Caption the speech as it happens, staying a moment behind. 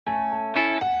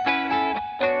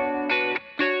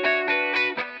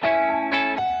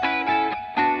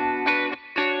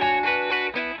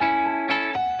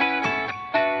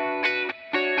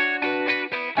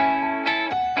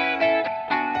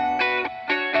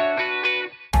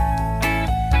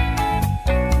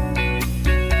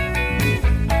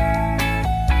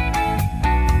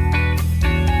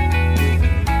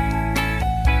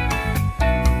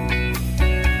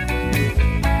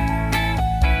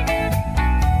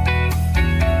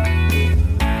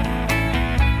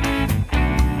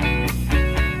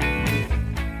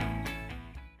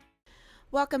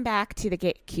Welcome back to the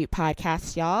Get Cute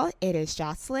podcast, y'all. It is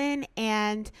Jocelyn,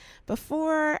 and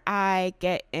before I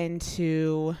get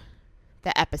into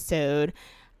the episode,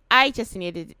 I just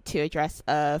needed to address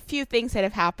a few things that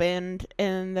have happened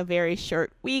in the very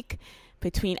short week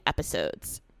between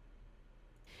episodes.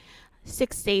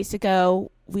 6 days ago,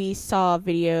 we saw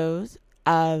videos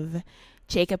of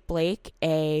Jacob Blake,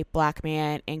 a black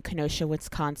man in Kenosha,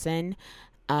 Wisconsin,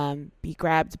 be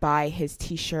grabbed by his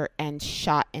t-shirt and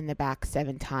shot in the back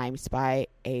 7 times by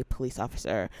a police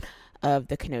officer of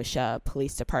the Kenosha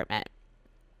Police Department.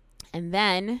 And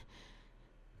then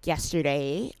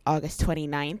yesterday, August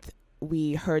 29th,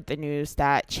 we heard the news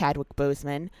that Chadwick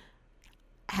Boseman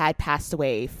had passed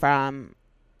away from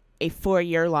a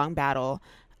 4-year-long battle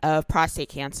of prostate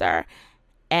cancer.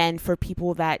 And for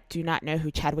people that do not know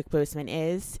who Chadwick Boseman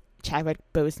is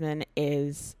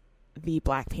the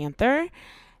Black Panther,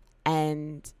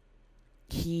 and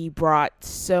he brought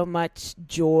so much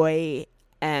joy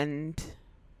and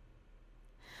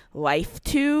life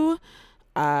to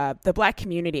the Black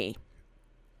community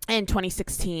in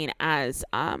 2016 as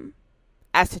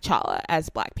T'Challa, as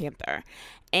Black Panther.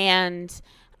 And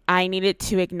I needed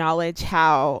to acknowledge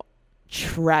how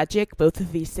tragic both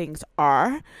of these things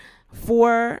are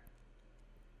for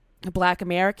Black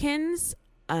Americans.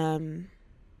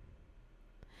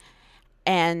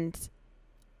 And,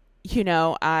 you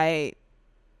know, I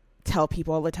tell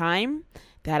people all the time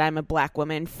that I'm a Black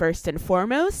woman first and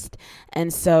foremost.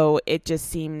 And so it just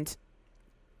seemed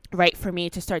right for me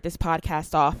to start this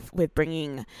podcast off with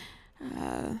bringing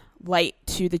light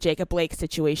to the Jacob Blake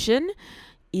situation,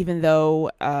 even though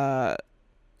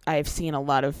I've seen a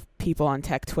lot of people on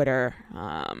tech Twitter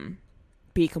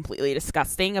be completely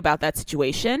disgusting about that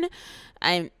situation.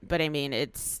 But I mean,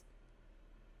 it's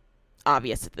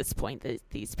obvious at this point that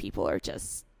these people are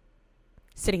just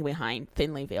sitting behind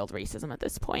thinly veiled racism at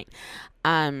this point.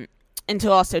 And to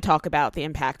also talk about the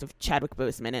impact of Chadwick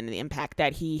Boseman and the impact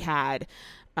that he had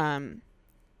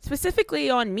specifically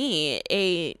on me,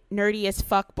 a nerdy as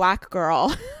fuck Black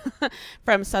girl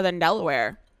from Southern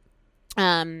Delaware,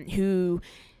 who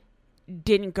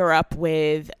didn't grow up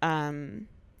with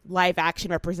live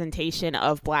action representation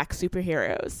of Black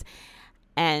superheroes,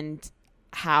 and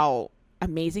how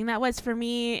amazing that was for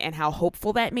me and how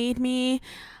hopeful that made me.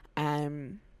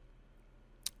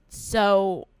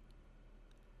 So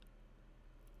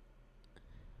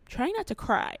trying not to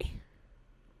cry.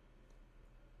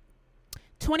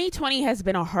 2020 has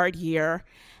been a hard year,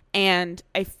 and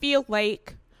I feel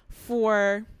like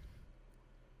for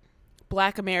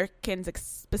Black Americans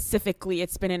specifically,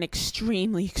 it's been an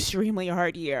extremely, extremely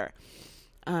hard year.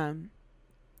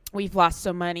 We've lost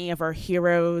so many of our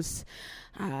heroes,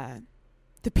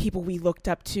 the people we looked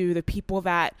up to, the people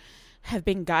that have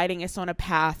been guiding us on a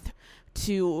path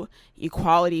to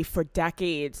equality for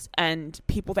decades, and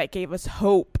people that gave us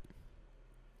hope.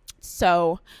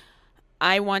 So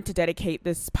I want to dedicate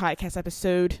this podcast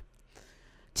episode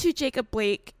to Jacob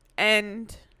Blake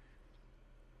and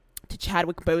to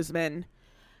Chadwick Boseman,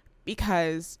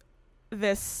 because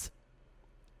this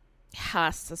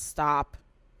has to stop.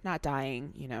 Not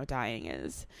dying, dying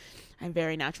is a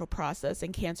very natural process,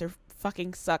 and cancer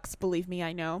fucking sucks. Believe me,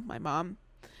 I know. My mom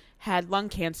had lung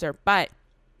cancer, but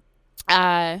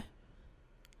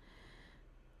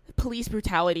police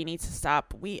brutality needs to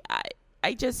stop.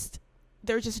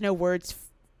 There's just no words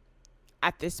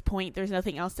at this point. There's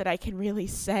nothing else that I can really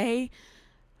say.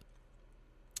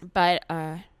 But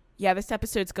this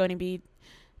episode's going to be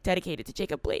dedicated to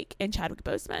Jacob Blake and Chadwick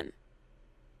Boseman.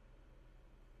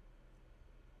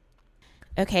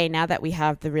 Okay, now that we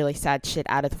have the really sad shit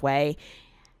out of the way,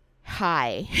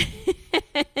 hi.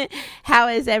 How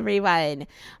is everyone?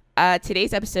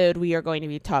 Today's episode, we are going to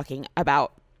be talking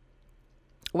about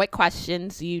what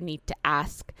questions you need to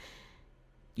ask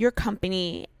your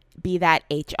company, be that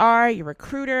HR, your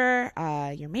recruiter,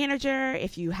 your manager,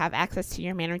 if you have access to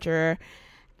your manager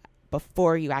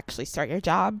before you actually start your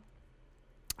job,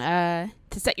 to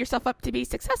set yourself up to be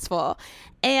successful.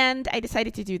 And I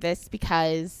decided to do this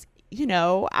because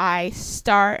I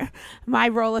start my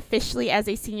role officially as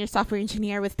a senior software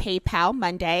engineer with PayPal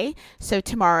Monday. So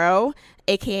tomorrow,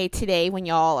 aka today, when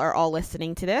y'all are all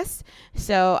listening to this.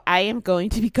 So I am going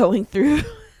to be going through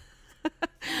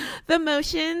the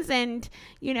motions and,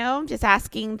 just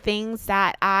asking things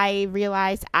that I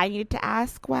realized I needed to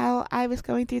ask while I was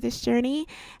going through this journey.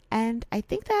 And I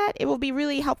think that it will be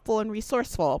really helpful and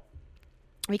resourceful,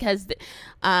 because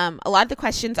a lot of the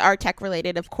questions are tech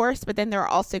related, of course, but then there are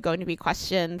also going to be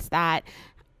questions that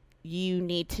you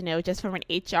need to know just from an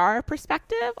HR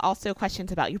perspective. Also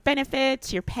questions about your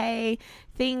benefits, your pay,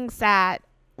 things that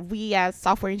we as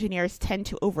software engineers tend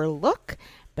to overlook,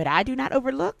 but I do not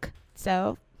overlook.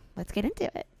 So let's get into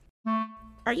it.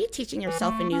 Are you teaching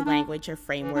yourself a new language or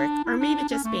framework, or maybe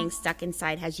just being stuck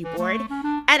inside has you bored?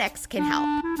 edX can help.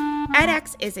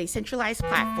 edX is a centralized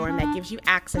platform that gives you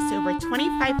access to over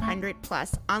 2,500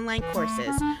 plus online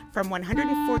courses from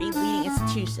 140 leading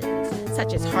institutions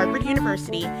such as Harvard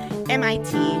University,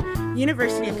 MIT,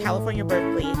 University of California,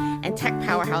 Berkeley, and tech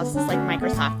powerhouses like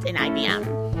Microsoft and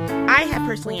IBM. I have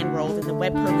personally enrolled in the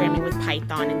web programming with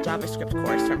Python and JavaScript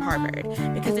course from Harvard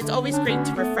because it's always great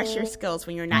to refresh your skills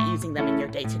when you're not using them in your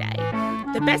day-to-day.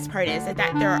 The best part is that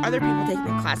there are other people taking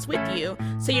the class with you,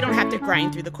 so you don't have to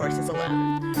grind through the courses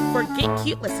alone. For Get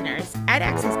Cute listeners,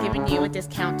 edX has given you a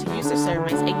discount to use the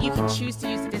service, and you can choose to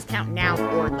use the discount now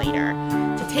or later.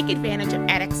 To take advantage of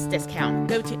edX discount,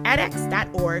 go to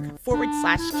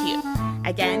edX.org/cute.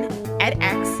 Again,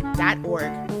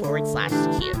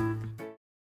 edX.org/cute.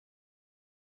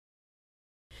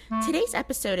 Today's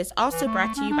episode is also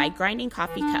brought to you by Grinding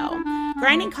Coffee Co.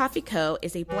 Grinding Coffee Co.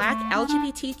 is a Black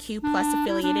LGBTQ+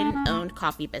 affiliated and owned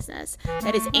coffee business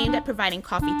that is aimed at providing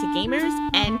coffee to gamers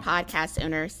and podcast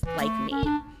owners like me.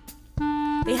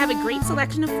 They have a great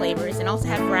selection of flavors and also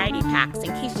have variety packs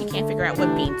in case you can't figure out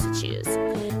what bean to choose.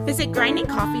 Visit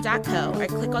grindingcoffee.co or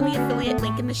click on the affiliate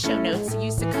link in the show notes to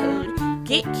use the code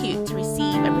GETCUTE to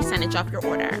receive a percentage off your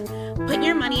order. Put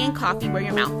your money in coffee where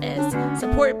your mouth is.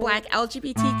 Support Black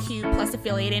LGBTQ+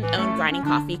 affiliated and owned Grinding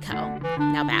Coffee Co.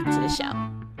 Now back to the show.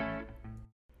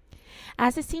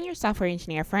 As a senior software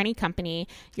engineer for any company,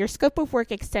 your scope of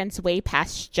work extends way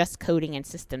past just coding and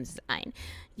systems design.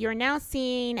 You're now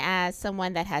seen as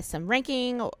someone that has some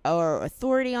ranking or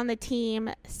authority on the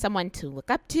team, someone to look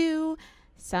up to.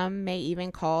 Some may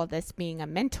even call this being a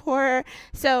mentor.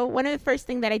 So one of the first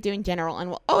things that I do in general and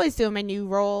will always do in my new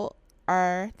role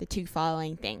are the two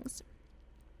following things.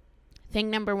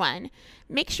 Thing number one,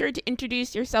 make sure to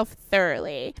introduce yourself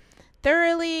thoroughly.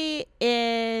 Thoroughly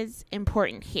is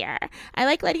important here. I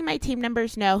like letting my team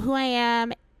members know who I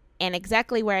am and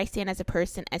exactly where I stand as a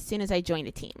person as soon as I join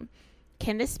the team.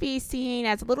 Can this be seen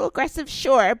as a little aggressive?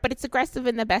 Sure, but it's aggressive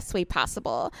in the best way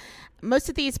possible. Most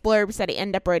of these blurbs that I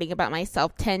end up writing about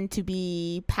myself tend to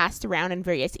be passed around in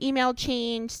various email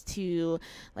chains to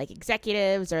like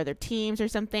executives or other teams or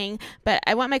something, but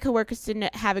I want my coworkers to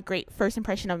have a great first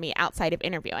impression of me outside of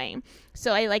interviewing.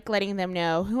 So I like letting them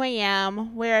know who I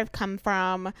am, where I've come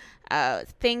from,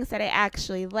 things that I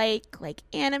actually like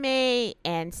anime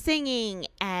and singing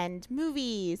and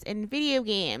movies and video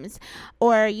games,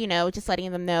 or, just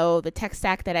letting them know the tech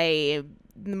stack that I'm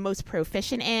the most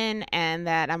proficient in and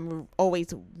that I'm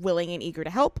always willing and eager to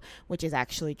help, which is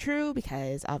actually true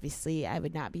because obviously I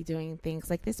would not be doing things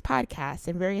like this podcast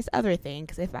and various other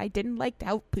things if I didn't like to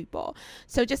help people.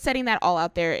 So just setting that all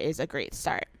out there is a great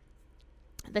start.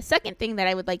 The second thing that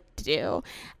I would like to do,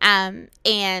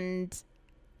 and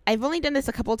I've only done this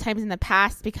a couple of times in the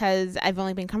past because I've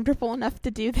only been comfortable enough to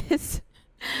do this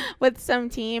with some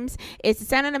teams, is to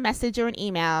send out a message or an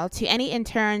email to any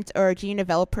interns or junior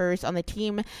developers on the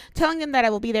team telling them that I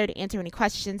will be there to answer any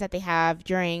questions that they have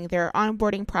during their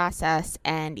onboarding process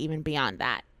and even beyond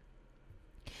that.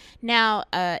 Now,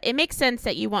 it makes sense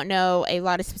that you won't know a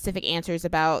lot of specific answers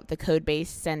about the code base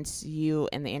since you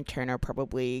and the intern are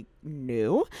probably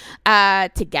new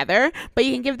together, but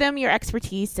you can give them your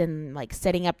expertise in like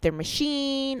setting up their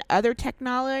machine, other tech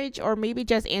knowledge, or maybe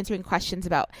just answering questions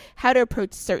about how to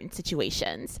approach certain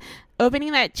situations.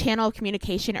 Opening that channel of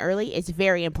communication early is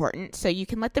very important, so you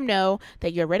can let them know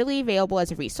that you're readily available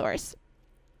as a resource.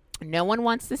 No one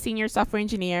wants the senior software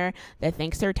engineer that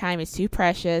thinks their time is too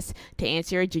precious to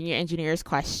answer a junior engineer's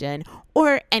question,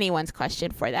 or anyone's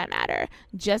question for that matter.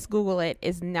 Just Google it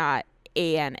is not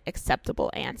an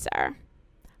acceptable answer.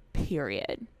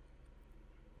 Period.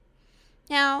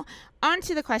 Now, on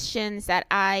to the questions that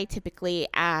I typically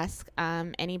ask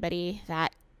anybody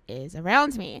that is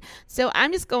around me. So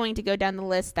I'm just going to go down the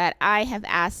list that I have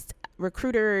asked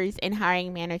recruiters and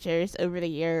hiring managers over the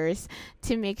years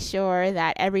to make sure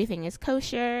that everything is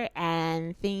kosher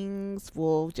and things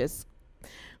will just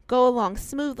go along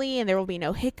smoothly and there will be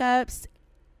no hiccups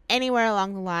anywhere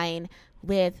along the line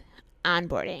with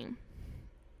onboarding.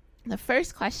 The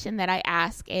first question that I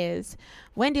ask is,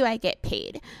 when do I get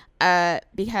paid?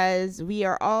 Because we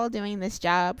are all doing this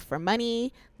job for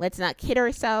money. Let's not kid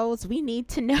ourselves. We need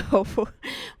to know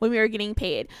when we are getting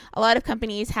paid. A lot of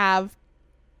companies have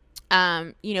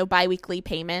bi-weekly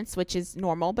payments, which is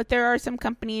normal, but there are some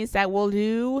companies that will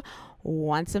do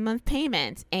once a month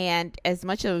payments. And as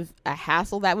much of a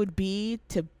hassle that would be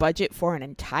to budget for an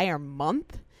entire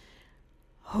month,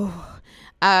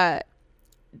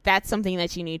 that's something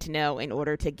that you need to know in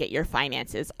order to get your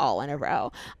finances all in a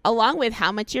row. Along with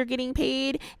how much you're getting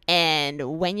paid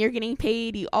and when you're getting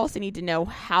paid, you also need to know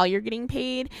how you're getting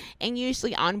paid. And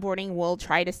usually onboarding will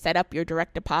try to set up your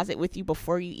direct deposit with you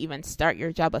before you even start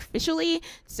your job officially.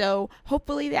 So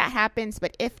hopefully that happens,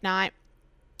 but if not,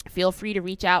 feel free to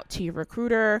reach out to your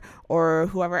recruiter or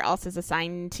whoever else is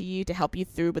assigned to you to help you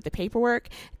through with the paperwork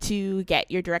to get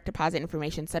your direct deposit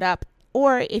information set up.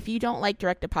 Or if you don't like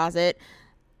direct deposit,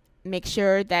 make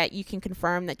sure that you can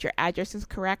confirm that your address is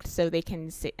correct so they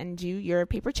can send you your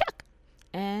paper check.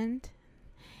 And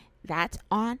that's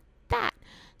on that.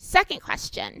 Second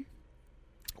question,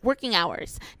 working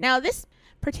hours. Now, this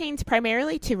pertains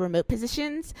primarily to remote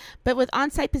positions, but with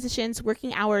on-site positions,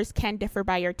 working hours can differ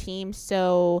by your team.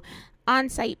 So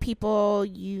on-site people,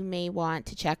 you may want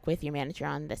to check with your manager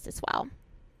on this as well.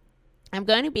 I'm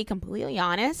going to be completely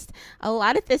honest. A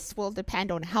lot of this will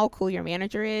depend on how cool your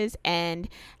manager is and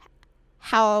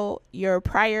how your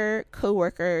prior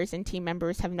coworkers and team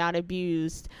members have not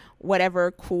abused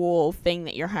whatever cool thing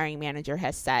that your hiring manager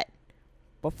has set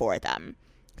before them.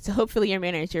 So hopefully your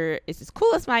manager is as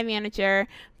cool as my manager,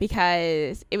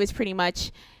 because it was pretty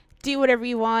much do whatever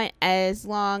you want as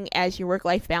long as your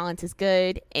work-life balance is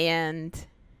good, and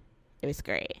it was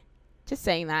great. Just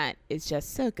saying that is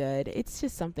just so good. It's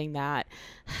just something that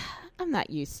I'm not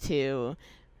used to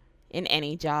in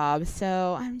any job.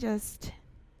 So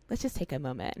let's just take a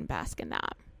moment and bask in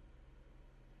that.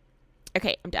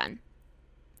 Okay, I'm done.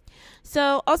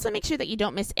 So also make sure that you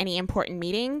don't miss any important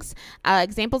meetings.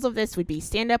 Examples of this would be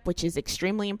stand-up, which is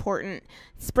extremely important,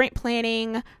 sprint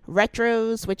planning,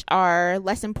 retros, which are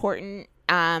less important,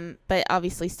 but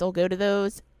obviously still go to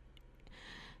those.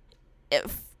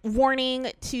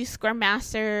 Warning to Scrum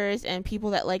Masters and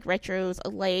people that like retros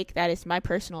alike, that is my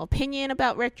personal opinion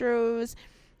about retros.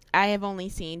 I have only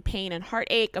seen pain and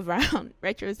heartache around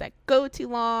retros that go too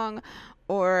long,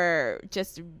 or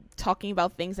just talking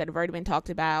about things that have already been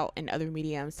talked about in other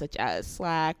mediums such as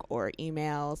Slack or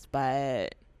emails.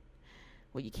 But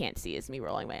what you can't see is me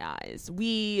rolling my eyes.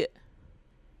 We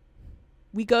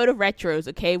go to retros,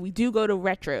 okay? We do go to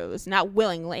retros, not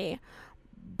willingly,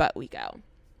 but we go.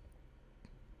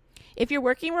 If you're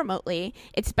working remotely,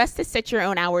 it's best to set your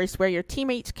own hours where your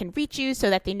teammates can reach you so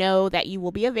that they know that you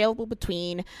will be available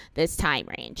between this time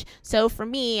range. So for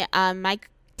me, my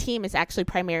team is actually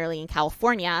primarily in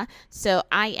California, so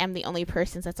I am the only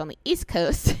person that's on the East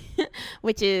Coast,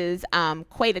 which is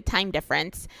quite a time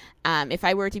difference. If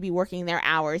I were to be working their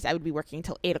hours, I would be working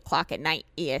till 8 o'clock at night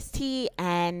EST,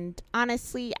 and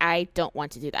honestly, I don't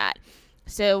want to do that.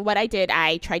 So what I did,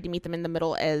 I tried to meet them in the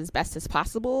middle as best as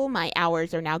possible. My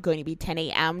hours are now going to be 10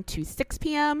 a.m. to 6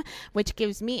 p.m., which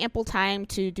gives me ample time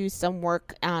to do some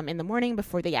work in the morning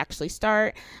before they actually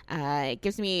start. It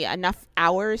gives me enough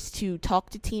hours to talk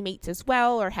to teammates as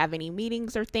well, or have any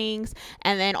meetings or things,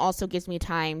 and then also gives me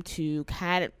time to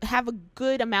kind of have a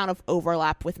good amount of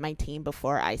overlap with my team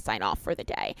before I sign off for the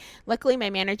day. Luckily, my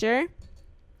manager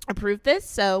approved this,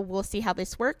 so we'll see how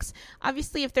this works.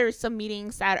 Obviously, if there's some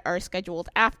meetings that are scheduled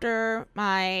after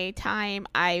my time,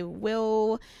 I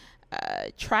will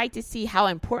try to see how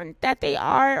important that they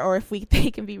are, or if they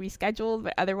can be rescheduled.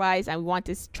 But otherwise, I want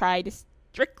to try to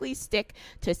strictly stick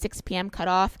to a 6 p.m.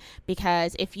 cutoff,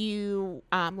 because if you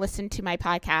listen to my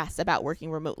podcast about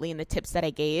working remotely and the tips that I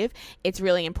gave, it's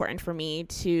really important for me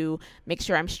to make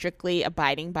sure I'm strictly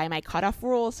abiding by my cutoff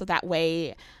rule, so that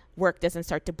way work doesn't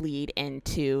start to bleed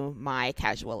into my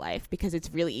casual life, because it's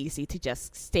really easy to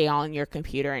just stay on your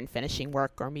computer and finishing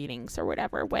work or meetings or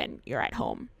whatever when you're at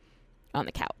home on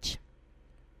the couch.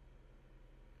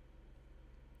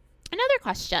 Another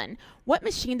question, what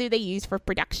machine do they use for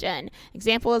production?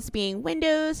 Examples being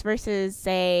Windows versus,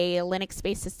 say, a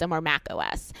Linux-based system or Mac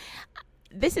OS.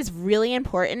 This is really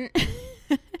important.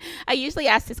 I usually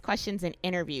ask these questions in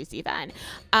interviews even,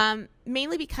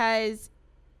 mainly because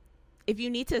if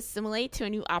you need to assimilate to a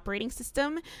new operating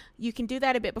system, you can do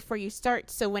that a bit before you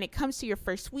start. So when it comes to your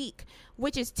first week,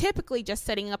 which is typically just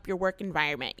setting up your work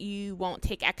environment, you won't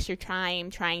take extra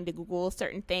time trying to Google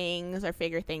certain things or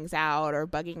figure things out or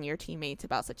bugging your teammates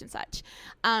about such and such.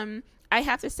 I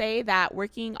have to say that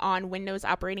working on Windows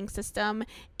operating system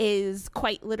is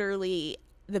quite literally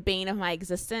the bane of my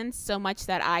existence, so much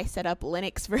that I set up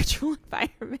Linux virtual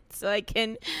environments so I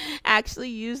can actually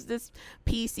use this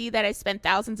PC that I spent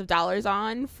thousands of dollars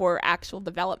on for actual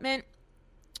development.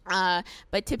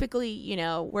 But typically,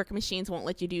 work machines won't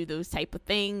let you do those type of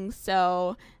things.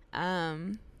 So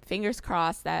fingers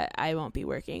crossed that I won't be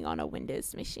working on a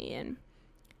Windows machine.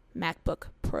 MacBook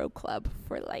Pro Club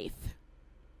for life.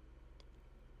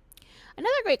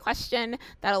 Another great question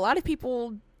that a lot of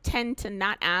people tend to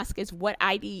not ask is what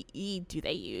IDE do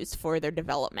they use for their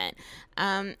development.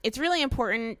 It's really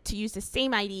important to use the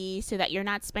same IDE so that you're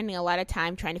not spending a lot of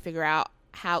time trying to figure out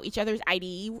how each other's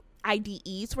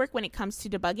IDEs work when it comes to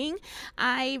debugging.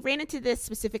 I ran into this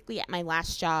specifically at my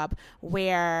last job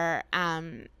where,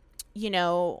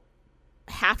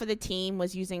 half of the team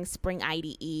was using Spring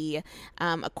IDE,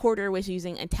 a quarter was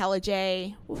using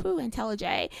IntelliJ,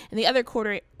 and the other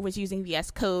quarter was using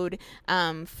VS Code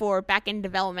for back-end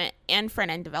development and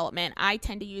front-end development. I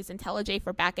tend to use IntelliJ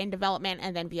for back-end development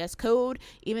and then VS Code,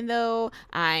 even though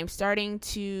I'm starting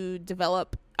to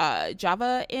develop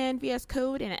Java in VS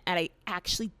Code, and I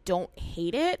actually don't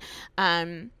hate it,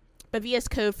 but VS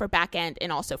Code for back-end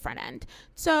and also front-end.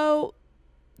 So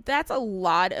that's a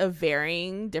lot of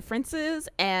varying differences,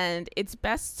 and it's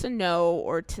best to know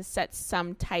or to set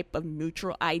some type of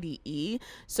neutral IDE.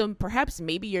 So perhaps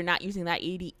maybe you're not using that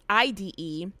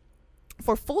IDE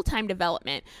for full-time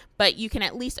development, but you can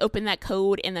at least open that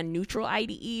code in the neutral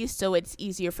IDE so it's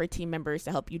easier for team members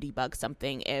to help you debug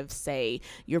something if, say,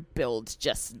 your build's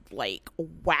just like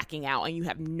whacking out and you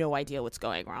have no idea what's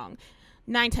going wrong.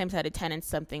 9 times out of 10 it's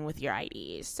something with your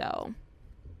IDEs, so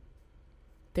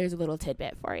there's a little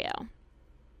tidbit for you.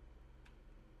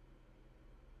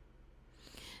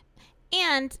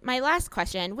 And my last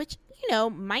question, which,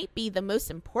 might be the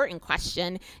most important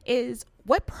question, is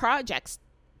what projects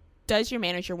does your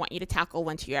manager want you to tackle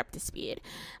once you're up to speed?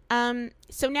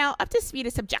 So now, up to speed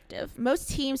is subjective. Most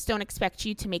teams don't expect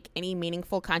you to make any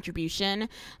meaningful contribution.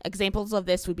 Examples of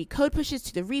this would be code pushes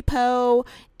to the repo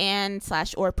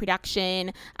and/or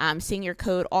production, seeing your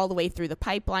code all the way through the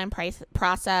pipeline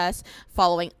process,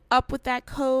 following up with that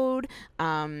code,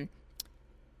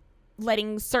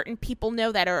 letting certain people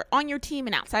know that are on your team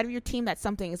and outside of your team that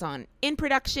something is in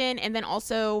production, and then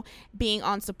also being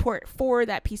on support for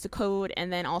that piece of code,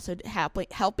 and then also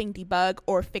helping debug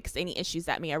or fix any issues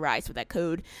that may arise with that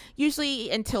code, usually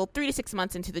until 3 to 6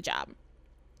 months into the job,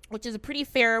 which is a pretty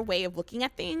fair way of looking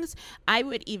at things. I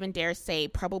would even dare say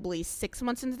probably 6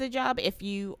 months into the job if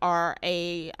you are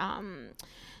a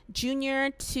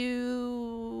junior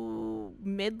to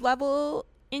mid-level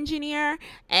engineer.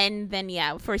 And then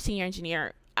for a senior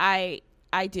engineer, I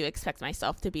do expect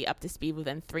myself to be up to speed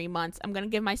within 3 months. I'm going to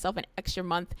give myself an extra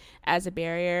month as a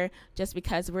barrier just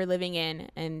because we're living in,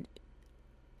 and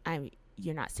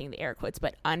you're not seeing the air quotes,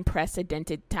 but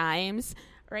unprecedented times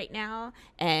right now,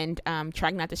 and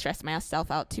trying not to stress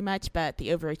myself out too much, but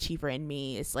the overachiever in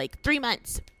me is like 3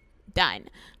 months, done.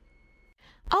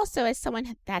 Also, as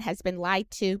someone that has been lied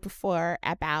to before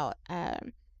about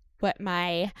what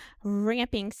my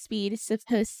ramping speed is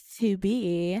supposed to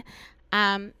be,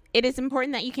 it is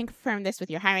important that you can confirm this with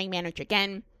your hiring manager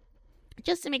again,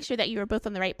 just to make sure that you are both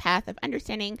on the right path of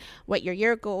understanding what your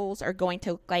year goals are going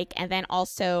to look like, and then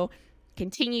also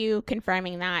continue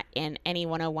confirming that in any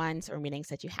one-on-ones or meetings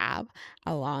that you have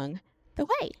along the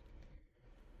way.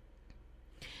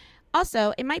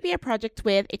 Also, it might be a project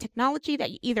with a technology that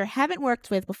you either haven't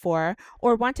worked with before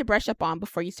or want to brush up on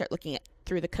before you start looking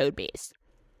through the code base.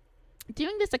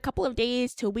 Doing this a couple of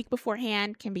days to a week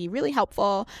beforehand can be really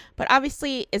helpful, but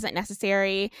obviously isn't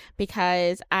necessary,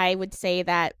 because I would say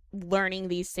that learning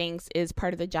these things is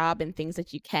part of the job and things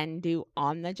that you can do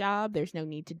on the job. There's no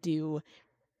need to do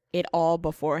it all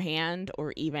beforehand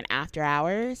or even after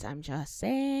hours. I'm just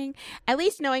saying, at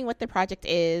least knowing what the project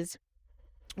is,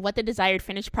 what the desired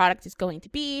finished product is going to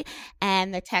be,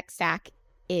 and the tech stack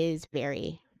is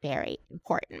very, very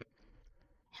important.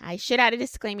 I should add a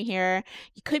disclaimer here.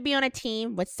 You could be on a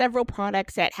team with several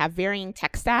products that have varying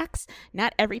tech stacks.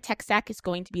 Not every tech stack is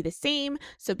going to be the same,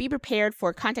 so be prepared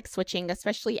for context switching,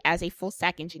 especially as a full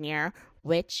stack engineer,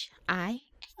 which I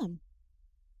am.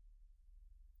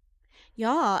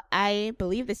 Y'all, I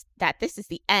believe that this is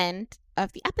the end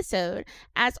of the episode.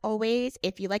 As always,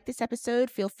 if you like this episode,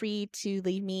 feel free to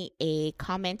leave me a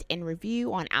comment and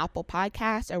review on Apple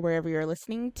Podcasts or wherever you're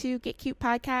listening to Get Cute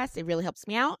Podcasts. It really helps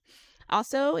me out.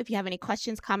 Also, if you have any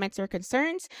questions, comments, or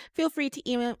concerns, feel free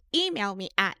to email me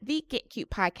at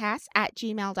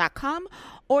thegetcutepodcast@gmail.com,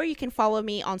 or you can follow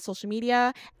me on social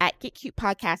media at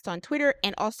GetCutePodcast on Twitter,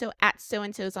 and also at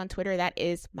SoandSos on Twitter. That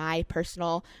is my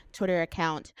personal Twitter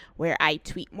account where I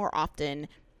tweet more often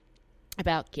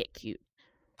about Get Cute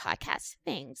podcast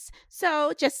things.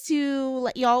 So just to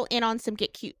let y'all in on some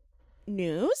Get Cute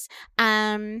news,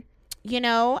 I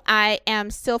am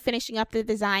still finishing up the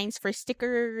designs for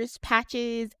stickers,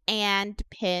 patches, and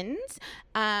pins.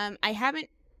 I haven't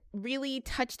really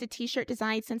touched the t-shirt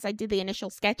design since I did the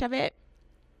initial sketch of it.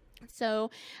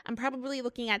 So I'm probably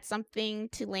looking at something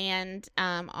to land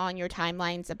on your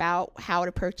timelines about how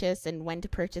to purchase and when to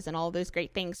purchase and all those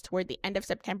great things toward the end of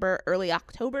September, early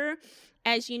October.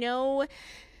 As you know,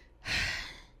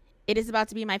 it is about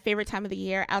to be my favorite time of the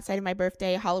year outside of my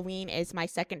birthday. Halloween is my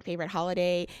second favorite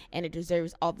holiday, and it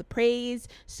deserves all the praise.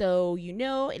 So,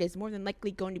 it is more than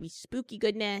likely going to be spooky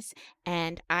goodness,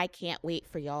 and I can't wait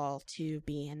for y'all to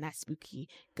be in that spooky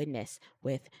goodness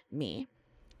with me.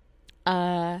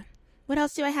 What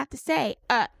else do I have to say?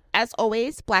 As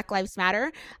always, Black Lives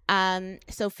Matter.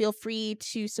 So feel free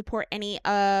to support any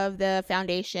of the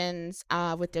foundations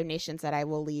with donations that I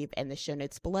will leave in the show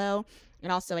notes below.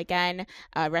 And also, again,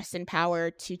 rest in power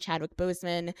to Chadwick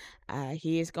Boseman.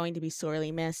 He is going to be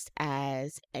sorely missed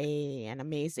as an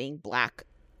amazing Black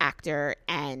actor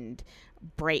and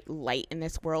bright light in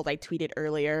this world. I tweeted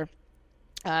earlier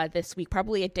this week,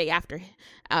 probably a day after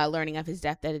learning of his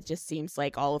death, that it just seems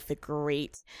like all of the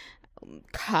great,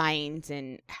 kind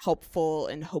and helpful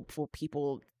and hopeful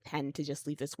people tend to just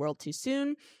leave this world too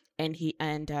soon, and he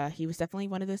was definitely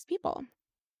one of those people.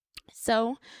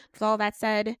 So with all that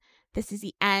said, this is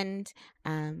the end.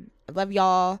 I love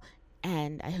y'all,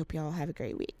 and I hope y'all have a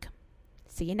great week.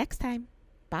 See you next time.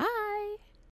 Bye.